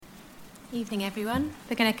Evening, everyone.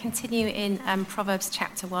 We're going to continue in Proverbs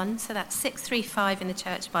chapter 1, so that's 635 in the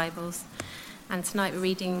church Bibles. And tonight we're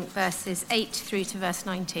reading verses 8 through to verse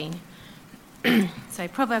 19. So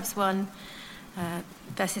Proverbs 1,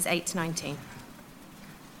 verses 8 to 19.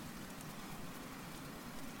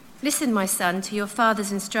 Listen, my son, to your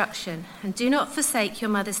father's instruction, and do not forsake your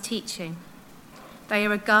mother's teaching. They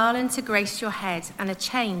are a garland to grace your head and a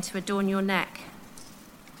chain to adorn your neck.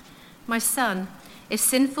 My son, if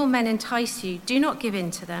sinful men entice you, do not give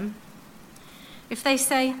in to them. If they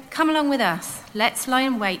say, come along with us, let's lie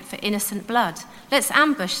in wait for innocent blood. Let's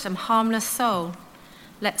ambush some harmless soul.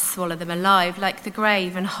 Let's swallow them alive like the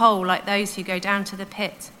grave and whole like those who go down to the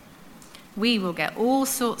pit. We will get all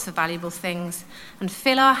sorts of valuable things and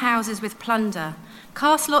fill our houses with plunder.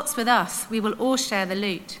 Cast lots with us, we will all share the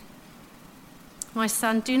loot. My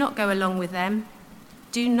son, do not go along with them.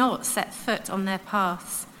 Do not set foot on their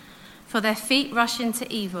paths. For their feet rush into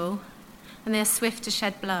evil, and they are swift to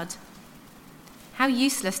shed blood. How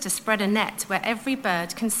useless to spread a net where every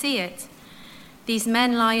bird can see it. These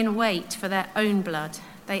men lie in wait for their own blood.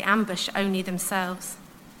 They ambush only themselves.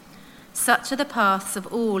 Such are the paths of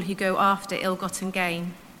all who go after ill-gotten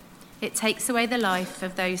gain. It takes away the life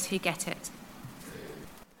of those who get it.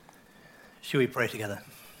 Shall we pray together?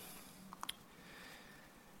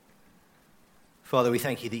 Father, we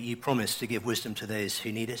thank you that you promise to give wisdom to those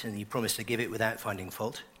who need it, and you promise to give it without finding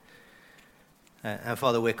fault. And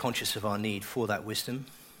Father, we're conscious of our need for that wisdom,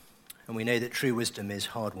 and we know that true wisdom is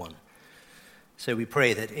hard won. So we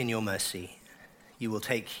pray that in your mercy, you will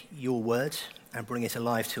take your word and bring it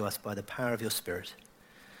alive to us by the power of your Spirit.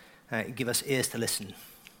 Give us ears to listen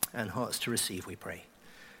and hearts to receive, we pray.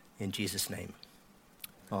 In Jesus' name,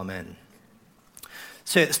 amen.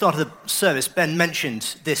 So at the start of the service, Ben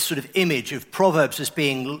mentioned this sort of image of Proverbs as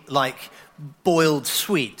being like boiled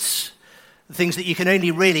sweets, things that you can only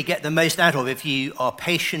really get the most out of if you are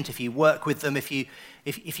patient, if you work with them, if you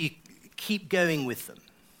keep going with them.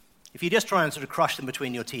 If you just try and sort of crush them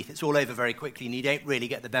between your teeth, it's all over very quickly and you don't really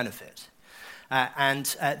get the benefit.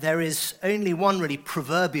 There is only one really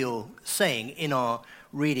proverbial saying in our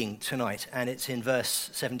reading tonight, and it's in verse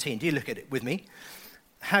 17. Do you look at it with me?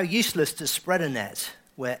 How useless to spread a net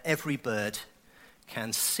where every bird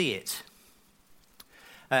can see it.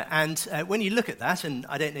 When you look at that, and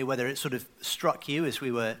I don't know whether it sort of struck you as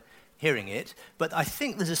we were hearing it, but I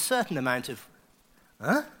think there's a certain amount of,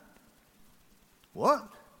 huh? What?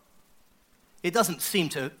 It doesn't seem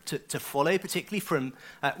to follow particularly from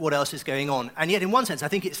what else is going on. And yet in one sense, I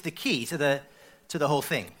think it's the key to the whole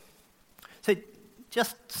thing. So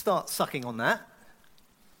just start sucking on that.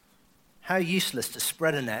 How useless to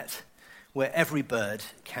spread a net where every bird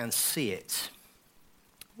can see it.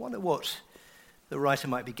 I wonder what the writer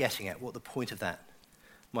might be getting at, what the point of that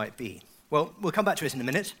might be. Well, we'll come back to it in a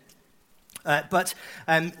minute. But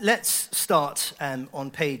let's start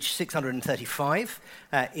on page 635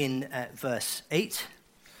 in verse 8.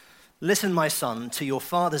 Listen, my son, to your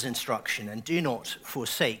father's instruction, and do not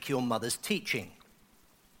forsake your mother's teaching.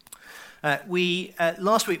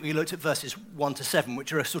 Last week we looked at verses 1 to 7,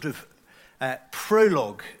 which are a sort of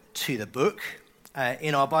prologue to the book.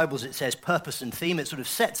 In our Bibles it says purpose and theme. It sort of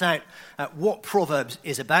sets out what Proverbs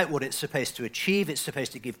is about, what it's supposed to achieve. It's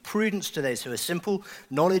supposed to give prudence to those who are simple,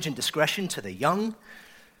 knowledge and discretion to the young,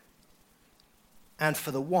 and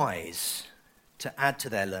for the wise to add to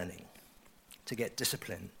their learning, to get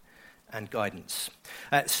discipline and guidance.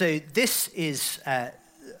 So this is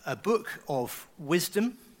a book of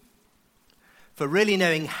wisdom for really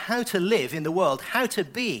knowing how to live in the world, how to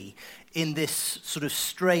be in this sort of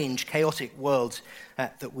strange, chaotic world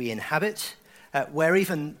that we inhabit, where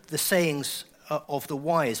even the sayings of the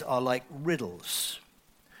wise are like riddles,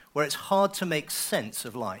 where it's hard to make sense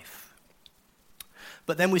of life.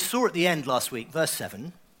 But then we saw at the end last week, verse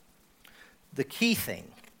 7, the key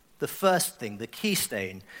thing, the first thing, the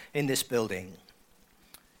keystone in this building.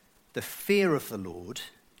 The fear of the Lord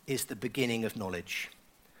is the beginning of knowledge.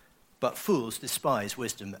 But fools despise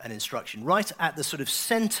wisdom and instruction. Right at the sort of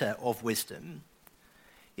center of wisdom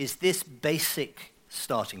is this basic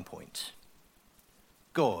starting point.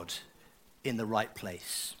 God in the right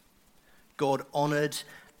place. God honored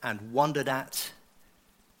and wondered at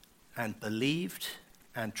and believed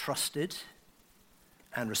and trusted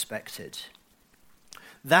and respected.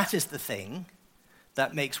 That is the thing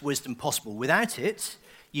that makes wisdom possible. Without it,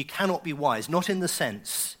 you cannot be wise, not in the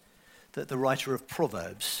sense that the writer of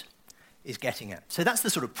Proverbs is getting at. So that's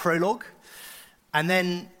the sort of prologue. And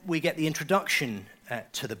then we get the introduction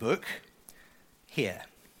to the book here.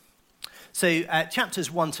 So chapters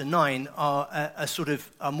 1 to 9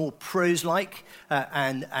 are more prose-like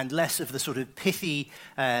and less of the sort of pithy,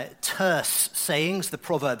 terse sayings, the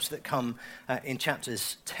proverbs that come in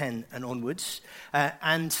chapters 10 and onwards.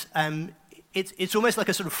 It's almost like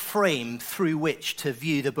a sort of frame through which to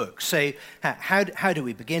view the book. So how do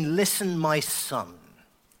we begin? Listen, my son.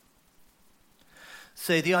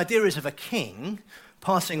 So the idea is of a king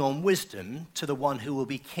passing on wisdom to the one who will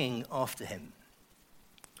be king after him.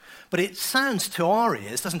 But it sounds to our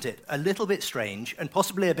ears, doesn't it, a little bit strange and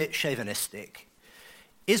possibly a bit chauvinistic.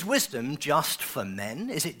 Is wisdom just for men?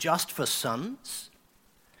 Is it just for sons?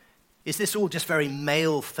 Is this all just very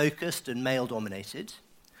male-focused and male-dominated?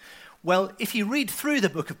 Well, if you read through the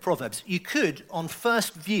book of Proverbs, you could, on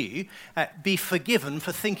first view, be forgiven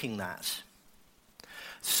for thinking that.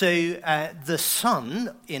 So the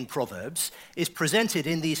son in Proverbs is presented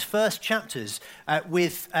in these first chapters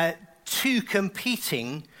with two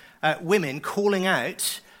competing women calling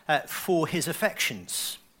out for his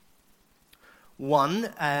affections.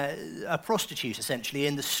 One, a prostitute, essentially,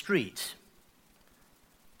 in the street,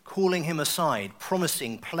 calling him aside,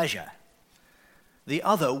 promising pleasure. The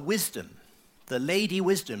other, wisdom, the lady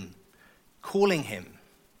wisdom, calling him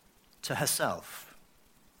to herself.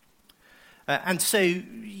 And so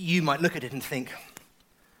you might look at it and think,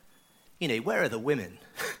 where are the women?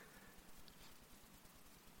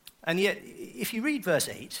 And yet, if you read verse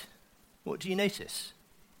 8, what do you notice?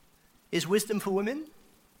 Is wisdom for women?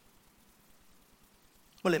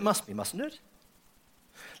 Well, it must be, mustn't it?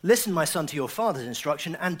 Listen, my son, to your father's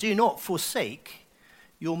instruction, and do not forsake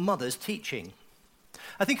your mother's teaching.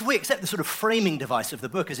 I think if we accept the sort of framing device of the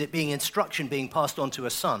book as it being instruction being passed on to a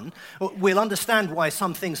son, we'll understand why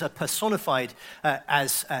some things are personified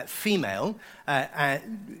as female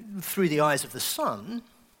through the eyes of the son.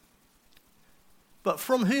 But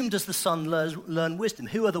from whom does the son learn wisdom?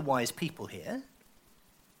 Who are the wise people here?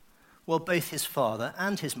 Well, both his father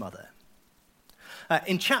and his mother.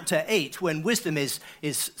 In chapter 8, when wisdom is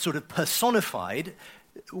sort of personified,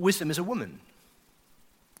 wisdom is a woman.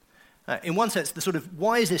 In one sense, the sort of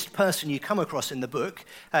wisest person you come across in the book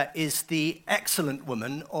is the excellent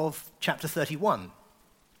woman of chapter 31.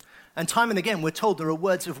 And time and again, we're told there are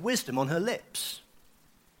words of wisdom on her lips.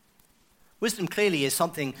 Wisdom clearly is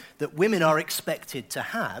something that women are expected to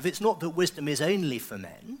have. It's not that wisdom is only for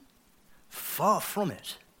men. Far from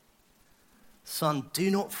it. Son, do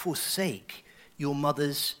not forsake your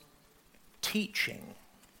mother's teaching.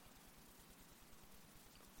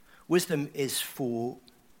 Wisdom is for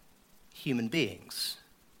human beings,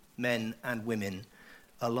 men and women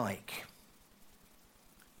alike.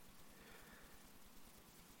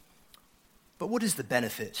 But what is the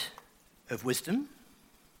benefit of wisdom?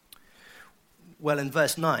 Well, in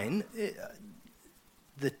verse 9,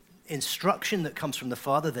 the instruction that comes from the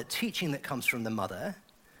father, the teaching that comes from the mother,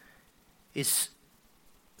 is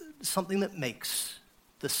something that makes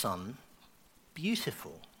the son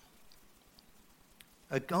beautiful.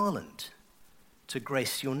 A garland to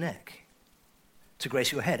grace your neck, to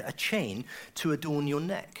grace your head, a chain to adorn your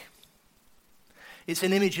neck. It's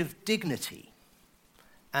an image of dignity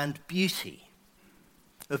and beauty,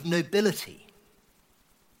 of nobility.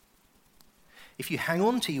 If you hang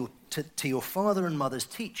on to your father and mother's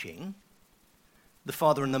teaching, the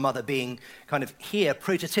father and the mother being kind of here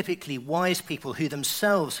prototypically wise people who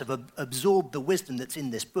themselves have absorbed the wisdom that's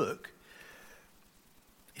in this book,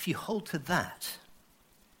 if you hold to that,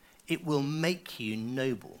 it will make you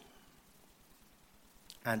noble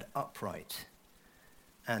and upright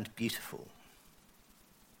and beautiful.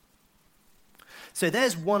 So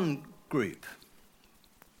there's one group,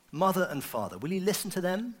 mother and father. Will you listen to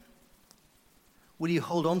them? Will you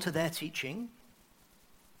hold on to their teaching?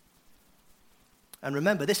 And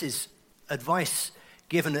remember, this is advice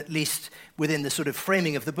given at least within the sort of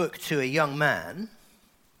framing of the book to a young man.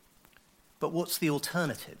 But what's the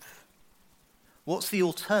alternative? What's the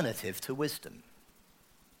alternative to wisdom?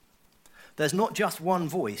 There's not just one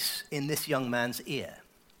voice in this young man's ear.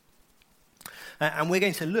 And we're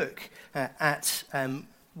going to look at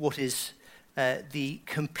what is the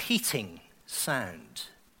competing sound,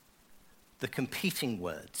 the competing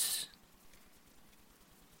words,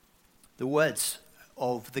 the words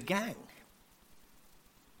of the gang.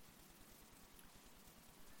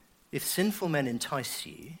 If sinful men entice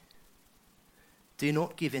you, do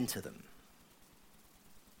not give in to them.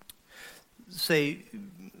 So,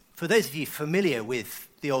 for those of you familiar with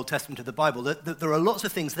the Old Testament of the Bible, there are lots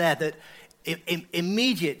of things there that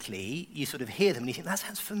immediately you sort of hear them and you think, that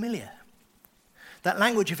sounds familiar. That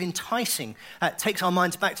language of enticing takes our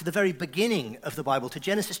minds back to the very beginning of the Bible, to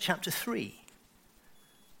Genesis chapter 3,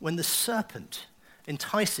 when the serpent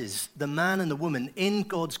entices the man and the woman in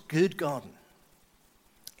God's good garden,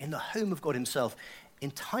 in the home of God himself,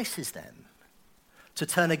 entices them to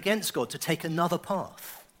turn against God, to take another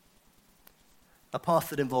path, a path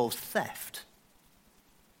that involves theft,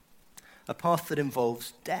 a path that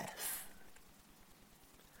involves death.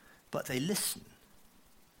 But they listen,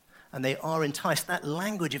 and they are enticed. That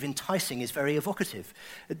language of enticing is very evocative.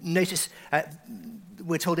 Notice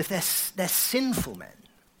we're told if they're sinful men,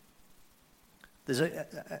 there's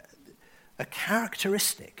a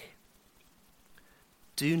characteristic: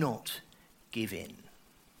 do not give in.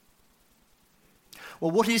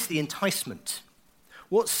 Well, what is the enticement?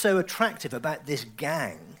 What's so attractive about this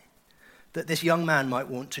gang that this young man might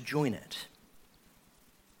want to join it?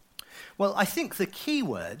 Well, I think the key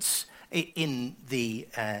words in the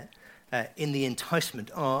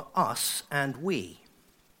enticement are us and we.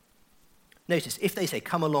 Notice, if they say,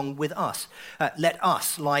 come along with us, let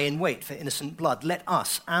us lie in wait for innocent blood, let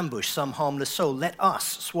us ambush some harmless soul, let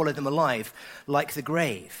us swallow them alive like the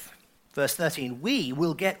grave. Verse 13, we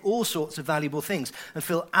will get all sorts of valuable things and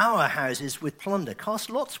fill our houses with plunder. Cast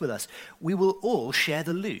lots with us. We will all share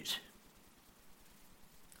the loot.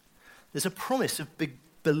 There's a promise of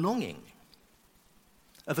belonging,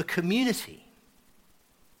 of a community,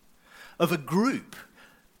 of a group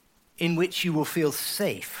in which you will feel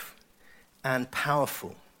safe and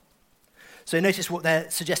powerful. So notice what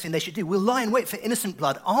they're suggesting they should do. We'll lie in wait for innocent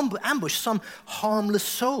blood, ambush some harmless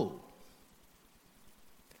soul.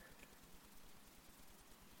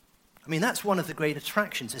 I mean, that's one of the great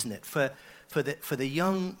attractions, isn't it, for the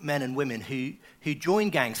young men and women who join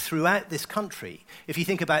gangs throughout this country. If you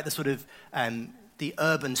think about the sort of the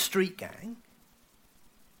urban street gang,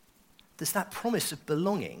 there's that promise of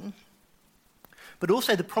belonging, but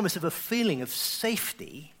also the promise of a feeling of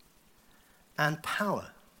safety and power.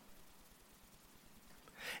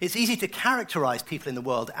 It's easy to characterize people in the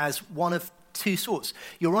world as one of two sorts.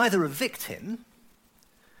 You're either a victim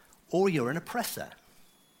or you're an oppressor.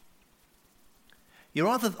 You're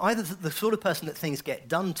either the sort of person that things get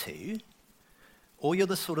done to, or you're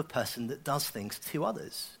the sort of person that does things to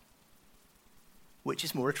others. Which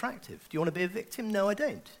is more attractive? Do you want to be a victim? No, I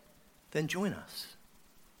don't. Then join us.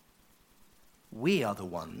 We are the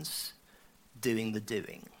ones doing the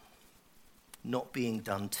doing, not being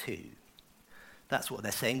done to. That's what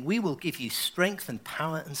they're saying. We will give you strength and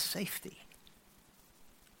power and safety.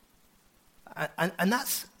 And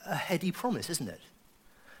that's a heady promise, isn't it?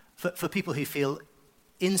 For people who feel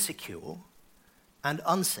insecure and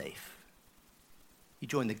unsafe. You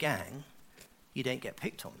join the gang, you don't get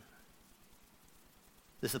picked on.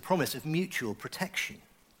 There's the promise of mutual protection,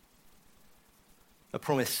 a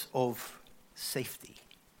promise of safety,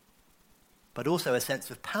 but also a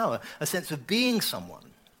sense of power, a sense of being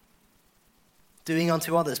someone, doing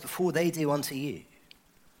unto others before they do unto you.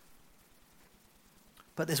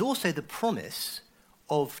 But there's also the promise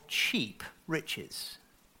of cheap riches,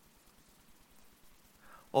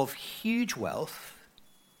 of huge wealth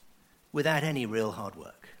without any real hard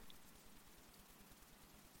work.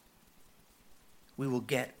 We will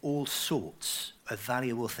get all sorts of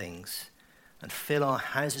valuable things and fill our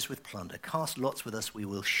houses with plunder. Cast lots with us, we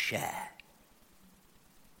will share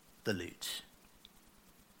the loot.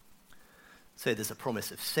 So there's a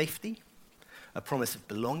promise of safety, a promise of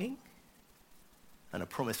belonging, and a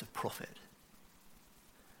promise of profit.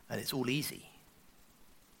 And it's all easy.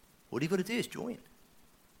 All you've got to do is join.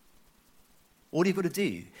 All you've got to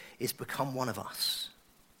do is become one of us.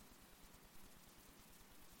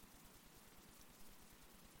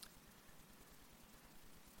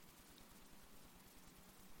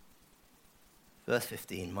 Verse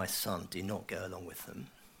 15, my son, do not go along with them.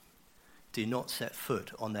 Do not set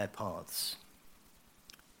foot on their paths.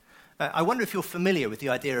 I wonder if you're familiar with the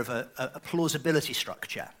idea of a plausibility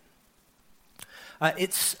structure.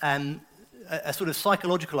 It's a sort of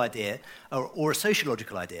psychological idea or a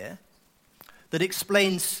sociological idea that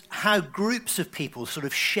explains how groups of people sort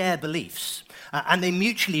of share beliefs and they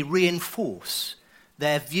mutually reinforce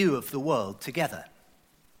their view of the world together.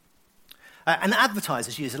 And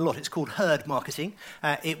advertisers use it a lot. It's called herd marketing.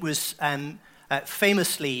 It was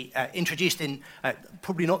famously introduced in,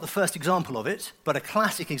 probably not the first example of it, but a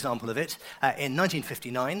classic example of it in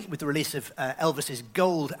 1959 with the release of Elvis's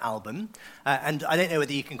Gold album. And I don't know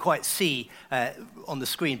whether you can quite see on the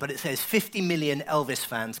screen, but it says 50 million Elvis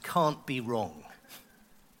fans can't be wrong.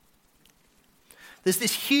 There's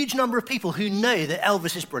this huge number of people who know that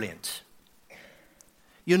Elvis is brilliant.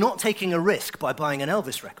 You're not taking a risk by buying an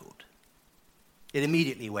Elvis record. It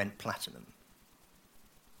immediately went platinum.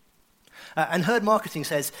 And herd marketing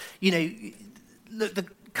says, you know,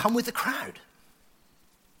 look, come with the crowd.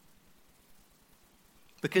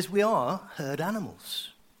 because we are herd animals.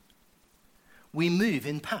 We move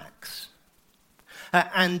in packs.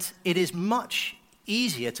 And it is much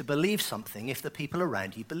easier to believe something if the people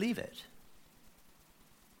around you believe it.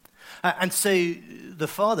 And so the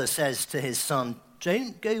father says to his son,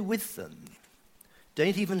 don't go with them.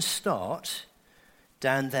 Don't even start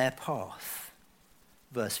down their path.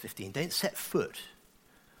 Verse 15, don't set foot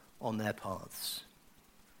on their paths.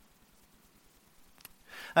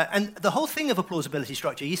 And the whole thing of a plausibility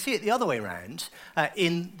structure, you see it the other way around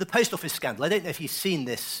in the post office scandal. I don't know if you've seen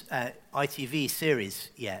this ITV series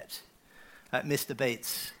yet, Mr.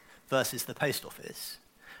 Bates versus the post office.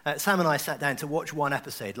 Sam and I sat down to watch one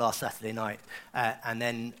episode last Saturday night and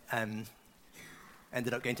then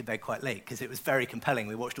ended up going to bed quite late because it was very compelling.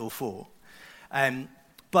 We watched all four.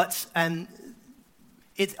 But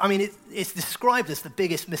it's described as the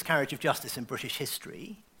biggest miscarriage of justice in British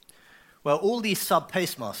history. Well, all these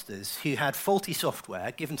sub-postmasters who had faulty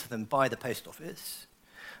software given to them by the post office,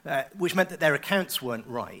 which meant that their accounts weren't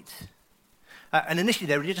right. And initially,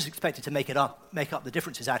 they were just expected to make up the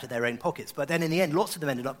differences out of their own pockets. But then in the end, lots of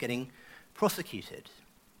them ended up getting prosecuted.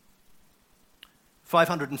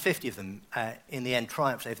 550 of them, in the end,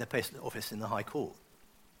 triumphed over their post office in the High Court.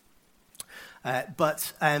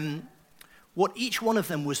 But what each one of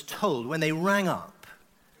them was told when they rang up,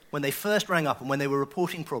 when they first rang up and when they were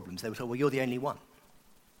reporting problems, they were told, well, you're the only one.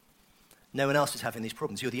 No one else is having these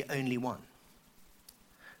problems. You're the only one.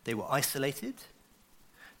 They were isolated.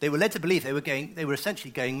 They were led to believe they were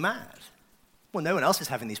essentially going mad. Well, no one else is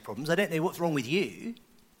having these problems. I don't know what's wrong with you.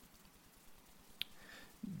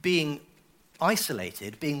 Being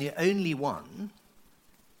isolated, being the only one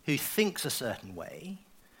who thinks a certain way,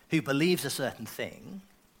 who believes a certain thing,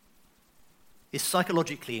 is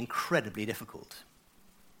psychologically incredibly difficult.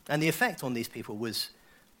 And the effect on these people was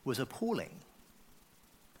appalling.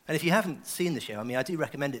 And if you haven't seen the show, I do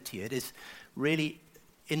recommend it to you. It is really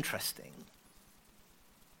interesting.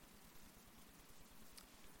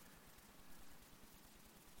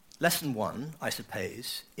 Lesson 1, I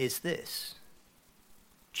suppose, is this.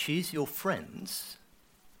 Choose your friends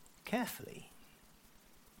carefully.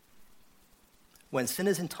 When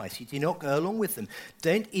sinners entice you, do not go along with them.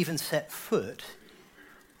 Don't even set foot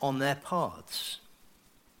on their paths.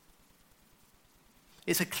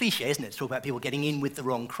 It's a cliche, isn't it, to talk about people getting in with the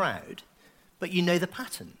wrong crowd, but you know the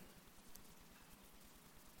pattern.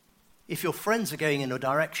 If your friends are going in a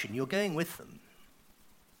direction, you're going with them.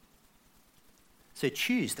 So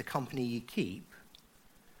choose the company you keep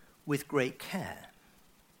with great care.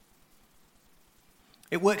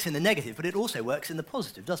 It works in the negative, but it also works in the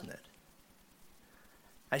positive, doesn't it?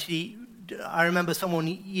 Actually, I remember someone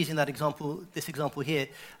using this example here,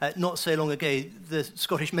 not so long ago, the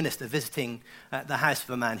Scottish minister visiting the house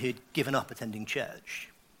of a man who'd given up attending church.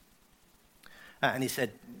 And he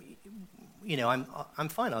said, I'm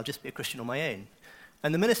fine, I'll just be a Christian on my own.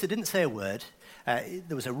 And the minister didn't say a word.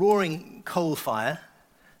 There was a roaring coal fire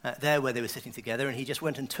there where they were sitting together, and he just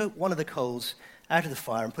went and took one of the coals out of the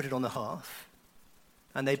fire and put it on the hearth.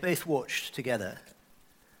 And they both watched together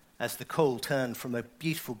as the coal turned from a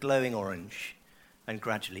beautiful glowing orange and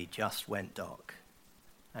gradually just went dark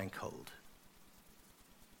and cold.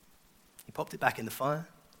 He popped it back in the fire.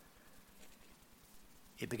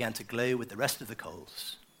 It began to glow with the rest of the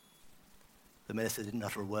coals. The minister didn't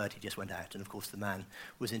utter a word, he just went out, and of course the man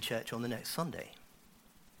was in church on the next Sunday.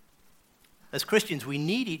 As Christians, we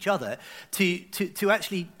need each other to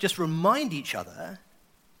actually just remind each other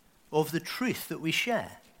of the truth that we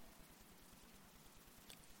share.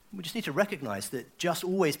 We just need to recognize that just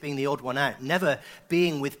always being the odd one out, never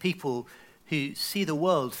being with people who see the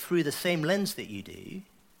world through the same lens that you do,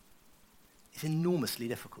 is enormously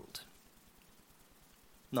difficult.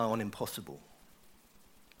 Nigh on impossible.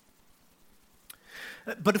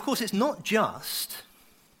 But of course, it's not just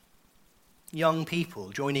young people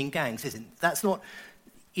joining gangs, is it? That's not,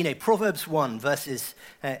 Proverbs 1, verses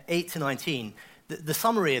 8 to 19, the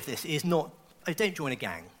summary of this is not, don't join a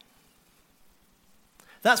gang.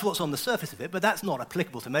 That's what's on the surface of it, but that's not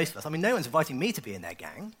applicable to most of us. No one's inviting me to be in their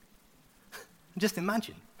gang. Just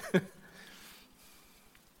imagine.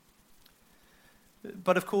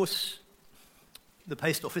 But of course, the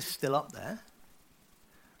post office is still up there.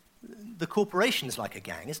 The corporation is like a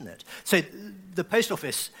gang, isn't it? So the post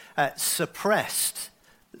office suppressed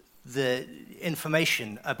the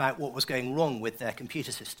information about what was going wrong with their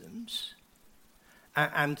computer systems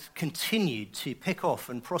and continued to pick off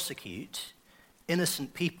and prosecute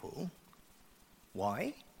innocent people.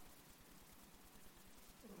 Why?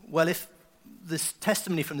 Well, if this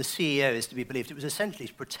testimony from the CEO is to be believed, it was essentially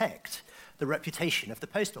to protect the reputation of the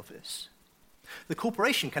post office. The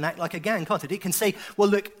corporation can act like a gang, can't it? It can say, well,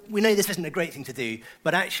 look, we know this isn't a great thing to do,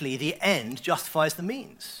 but actually the end justifies the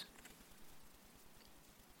means.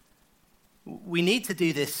 We need to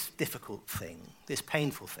do this difficult thing, this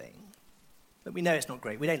painful thing, that we know it's not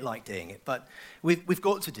great. We don't like doing it, but we've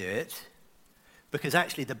got to do it because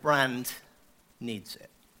actually the brand needs it.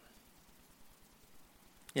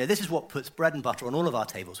 You know, this is what puts bread and butter on all of our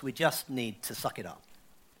tables. We just need to suck it up.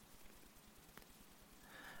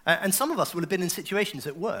 And some of us will have been in situations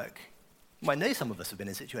at work, well, I know some of us have been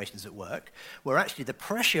in situations at work, where actually the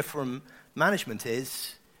pressure from management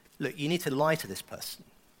is, look, you need to lie to this person.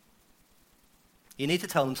 You need to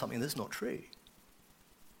tell them something that's not true.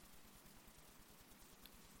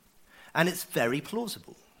 And it's very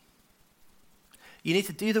plausible. You need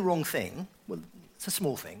to do the wrong thing. Well, it's a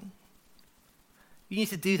small thing. You need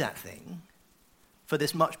to do that thing for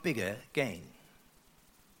this much bigger gain.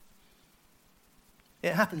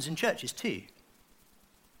 It happens in churches too.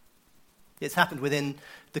 It's happened within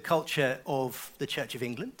the culture of the Church of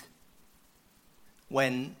England,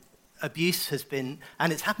 when abuse has been,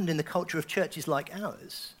 and it's happened in the culture of churches like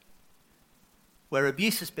ours, where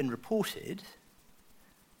abuse has been reported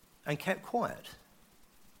and kept quiet.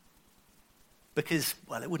 Because,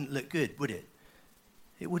 well, it wouldn't look good, would it?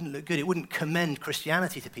 It wouldn't look good. It wouldn't commend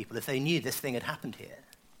Christianity to people if they knew this thing had happened here.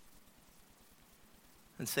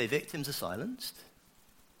 And so victims are silenced.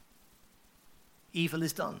 Evil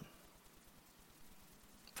is done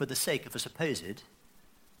for the sake of a supposed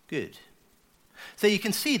good. So you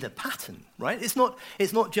can see the pattern, right? It's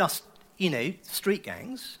not just, street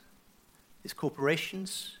gangs. It's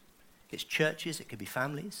corporations. It's churches. It could be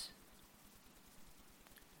families.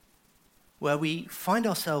 Where we find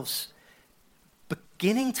ourselves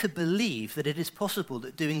beginning to believe that it is possible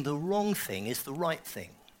that doing the wrong thing is the right thing.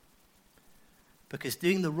 Because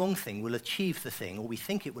doing the wrong thing will achieve the thing, or we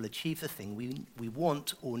think it will achieve the thing we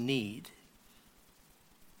want or need.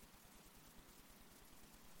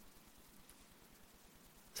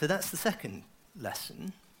 So that's the second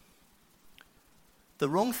lesson. The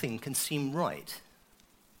wrong thing can seem right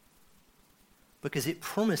because it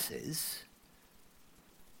promises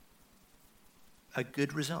a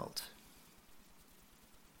good result.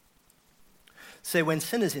 So when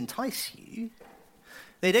sinners entice you,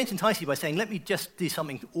 they don't entice you by saying, let me just do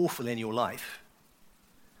something awful in your life.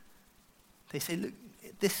 They say, look,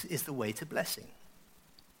 this is the way to blessing.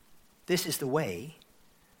 This is the way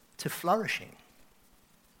to flourishing,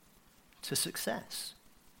 to success,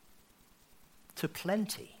 to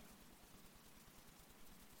plenty.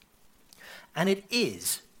 And it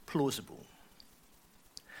is plausible.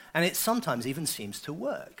 And it sometimes even seems to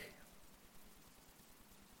work.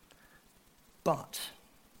 But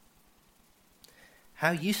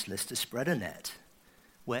how useless to spread a net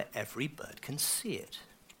where every bird can see it.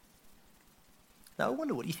 Now, I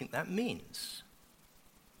wonder what you think that means.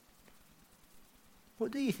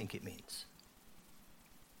 What do you think it means?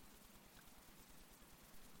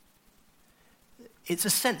 It's a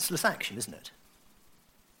senseless action, isn't it?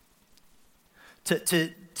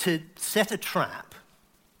 To set a trap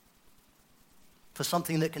for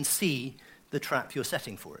something that can see the trap you're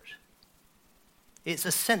setting for it. It's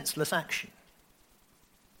a senseless action.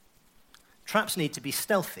 Traps need to be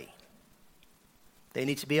stealthy. They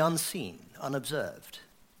need to be unseen, unobserved.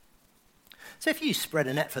 So if you spread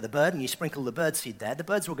a net for the bird and you sprinkle the bird seed there, the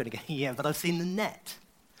birds are all going to go, yeah, but I've seen the net.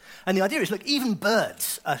 And the idea is, look, even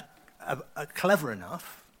birds are clever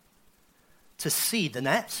enough to see the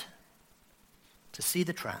net, to see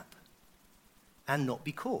the trap, and not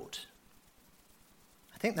be caught.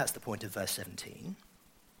 I think that's the point of verse 17.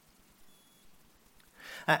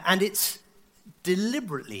 And it's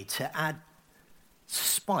deliberately to add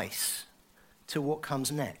spice to what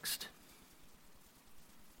comes next.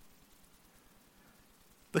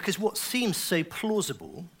 Because what seems so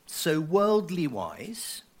plausible, so worldly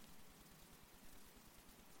wise,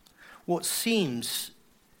 what seems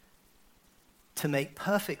to make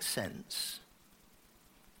perfect sense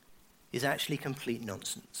is actually complete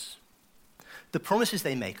nonsense. The promises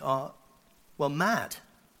they make are, well, mad.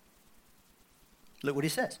 Look what he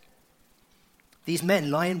says. These men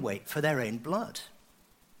lie in wait for their own blood.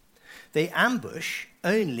 They ambush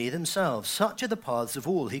only themselves. Such are the paths of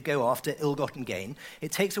all who go after ill-gotten gain.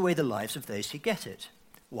 It takes away the lives of those who get it.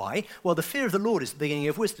 Why? Well, the fear of the Lord is the beginning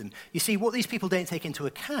of wisdom. You see, what these people don't take into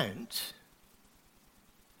account,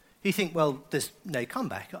 you think, well, there's no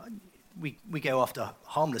comeback. We go after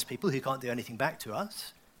harmless people who can't do anything back to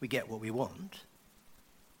us. We get what we want.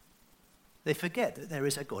 They forget that there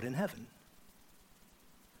is a God in heaven,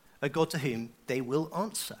 a God to whom they will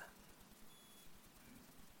answer.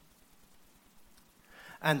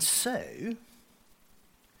 And so,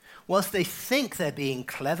 whilst they think they're being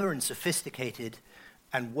clever and sophisticated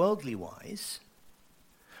and worldly wise,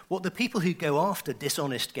 what the people who go after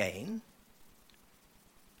dishonest gain,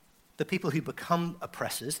 the people who become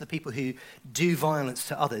oppressors, the people who do violence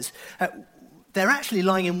to others, they're actually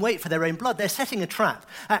lying in wait for their own blood. They're setting a trap.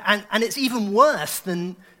 And it's even worse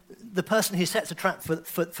than the person who sets a trap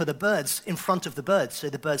for the birds in front of the birds so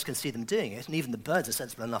the birds can see them doing it, and even the birds are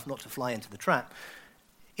sensible enough not to fly into the trap.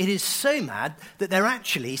 It is so mad that they're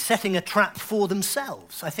actually setting a trap for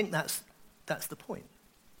themselves. I think that's the point.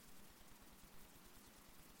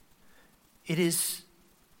 It is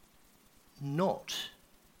not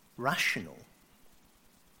rational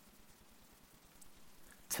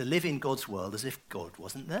to live in God's world as if God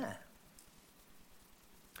wasn't there.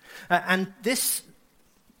 And this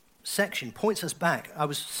section points us back. I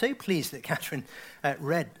was so pleased that Catherine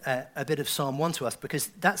read a bit of Psalm 1 to us, because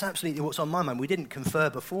that's absolutely what's on my mind. We didn't confer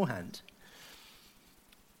beforehand.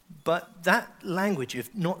 But that language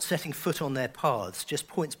of not setting foot on their paths just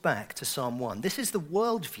points back to Psalm 1. This is the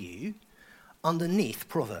worldview underneath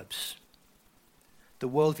Proverbs. The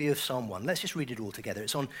worldview of Psalm 1. Let's just read it all together.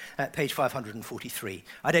 It's on page 543.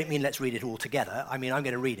 I don't mean let's read it all together. I mean I'm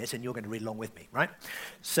going to read it and you're going to read along with me, right?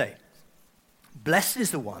 So, blessed is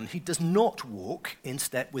the one who does not walk in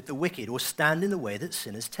step with the wicked, or stand in the way that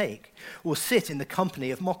sinners take, or sit in the company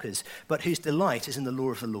of mockers, but whose delight is in the law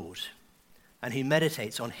of the Lord, and who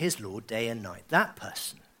meditates on his law day and night. That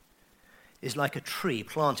person is like a tree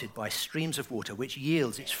planted by streams of water, which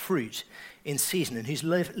yields its fruit in season, and whose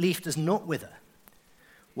leaf does not wither.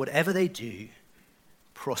 Whatever they do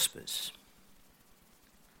prospers.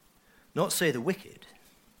 Not so the wicked.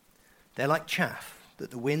 They're like chaff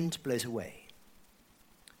that the wind blows away.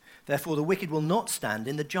 Therefore the wicked will not stand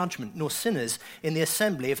in the judgment, nor sinners in the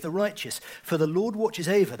assembly of the righteous. For the Lord watches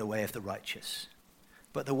over the way of the righteous,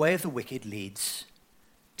 but the way of the wicked leads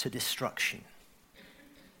to destruction.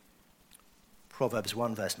 Proverbs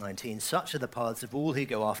 1 verse 19, such are the paths of all who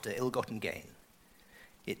go after ill-gotten gain.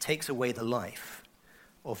 It takes away the life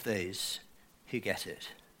of those who get it.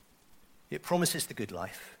 It promises the good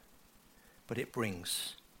life, but it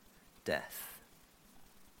brings death.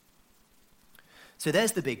 So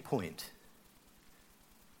there's the big point.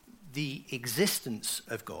 The existence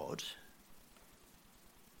of God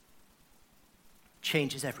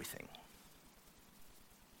changes everything.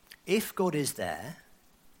 If God is there,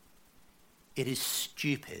 it is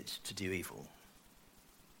stupid to do evil,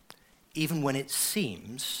 even when it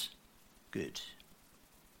seems good.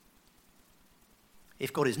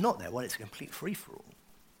 If God is not there, well, it's a complete free-for-all.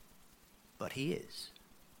 But he is.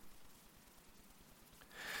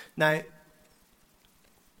 Now,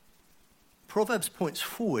 Proverbs points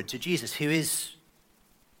forward to Jesus, who is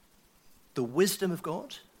the wisdom of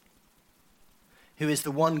God, who is the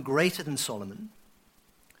one greater than Solomon,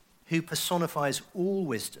 who personifies all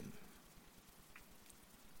wisdom.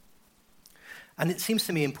 And it seems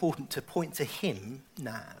to me important to point to him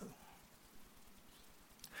now.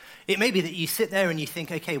 It may be that you sit there and you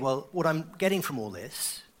think, okay, well, what I'm getting from all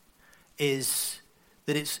this is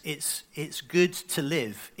that it's good to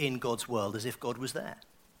live in God's world as if God was there,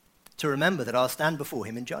 to remember that I'll stand before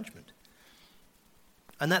him in judgment.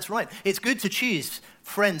 And that's right. It's good to choose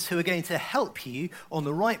friends who are going to help you on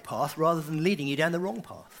the right path rather than leading you down the wrong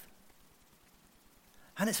path.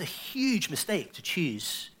 And it's a huge mistake to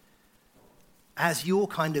choose as your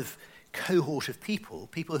kind of cohort of people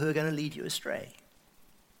who are going to lead you astray.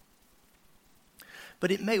 But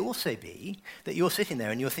it may also be that you're sitting there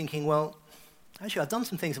and you're thinking, well, actually, I've done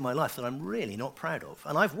some things in my life that I'm really not proud of,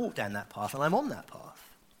 and I've walked down that path, and I'm on that path.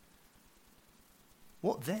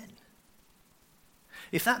 What then?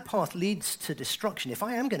 If that path leads to destruction, if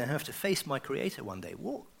I am going to have to face my Creator one day,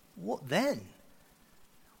 what then?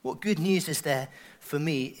 What good news is there for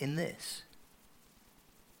me in this?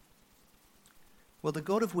 Well, the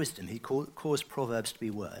God of wisdom, who caused Proverbs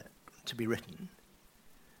to be written,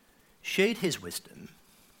 showed his wisdom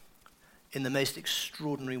in the most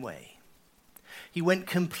extraordinary way. He went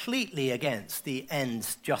completely against the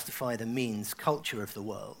ends justify the means culture of the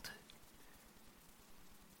world.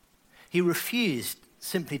 He refused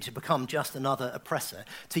simply to become just another oppressor,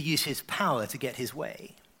 to use his power to get his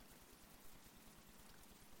way.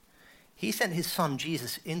 He sent his son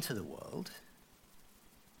Jesus into the world,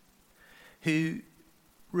 who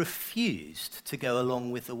refused to go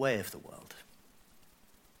along with the way of the world,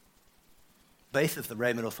 both of the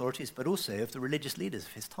Roman authorities, but also of the religious leaders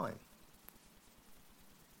of his time,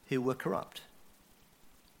 who were corrupt.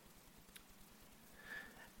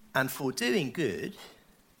 And for doing good,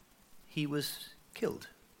 he was killed.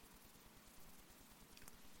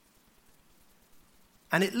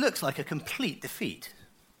 And it looks like a complete defeat.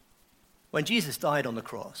 When Jesus died on the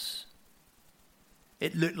cross,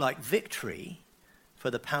 it looked like victory for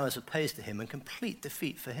the powers opposed to him and complete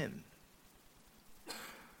defeat for him.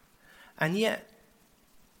 And yet,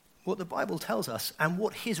 what the Bible tells us and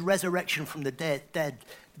what his resurrection from the dead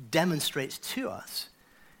demonstrates to us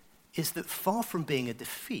is that far from being a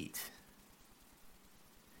defeat,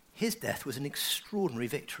 his death was an extraordinary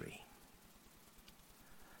victory.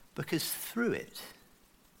 Because through it,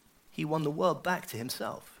 he won the world back to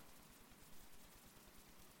himself.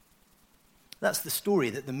 That's the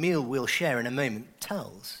story that the meal we'll share in a moment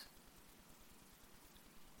tells.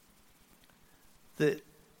 That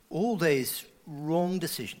all those wrong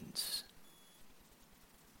decisions,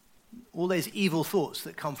 all those evil thoughts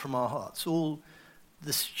that come from our hearts, all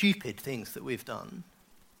the stupid things that we've done,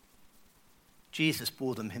 Jesus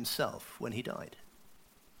bore them himself when he died,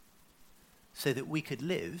 so that we could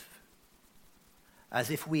live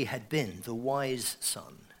as if we had been the wise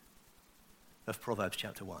son of Proverbs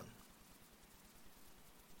chapter 1.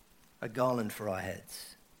 A garland for our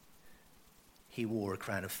heads, he wore a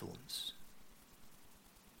crown of thorns.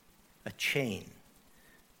 A chain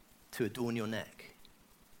to adorn your neck.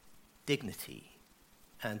 Dignity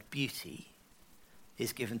and beauty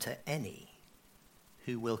is given to any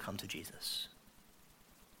who will come to Jesus.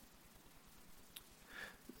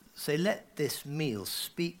 So let this meal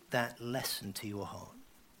speak that lesson to your heart.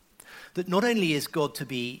 That not only is God to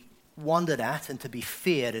be wondered at and to be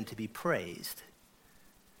feared and to be praised,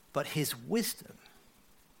 but his wisdom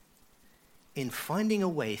in finding a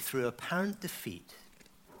way through apparent defeat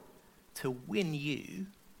to win you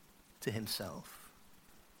to himself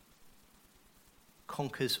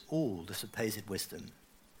conquers all the supposed wisdom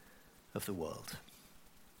of the world.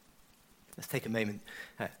 Let's take a moment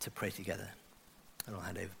to pray together, and I'll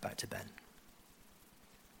hand over back to Ben.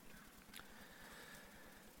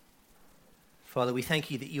 Father, we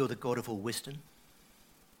thank you that you're the God of all wisdom.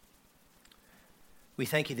 We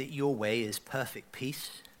thank you that your way is perfect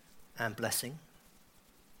peace and blessing.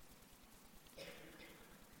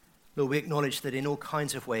 Lord, we acknowledge that in all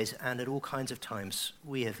kinds of ways and at all kinds of times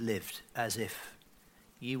we have lived as if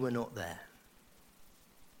you were not there.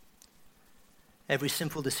 Every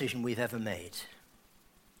simple decision we've ever made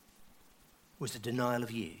was a denial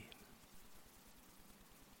of you.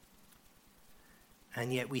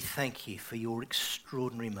 And yet we thank you for your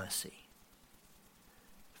extraordinary mercy,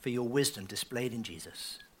 for your wisdom displayed in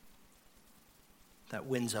Jesus that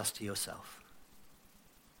wins us to yourself.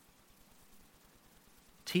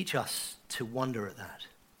 Teach us to wonder at that,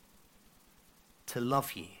 to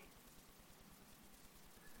love you,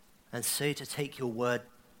 and so to take your word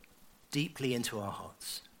deeply into our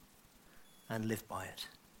hearts and live by it.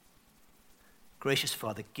 Gracious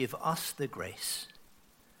Father, give us the grace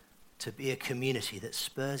to be a community that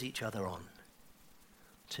spurs each other on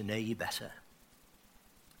to know you better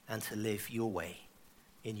and to live your way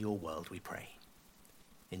in your world, we pray.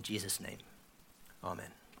 In Jesus' name,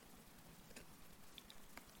 amen.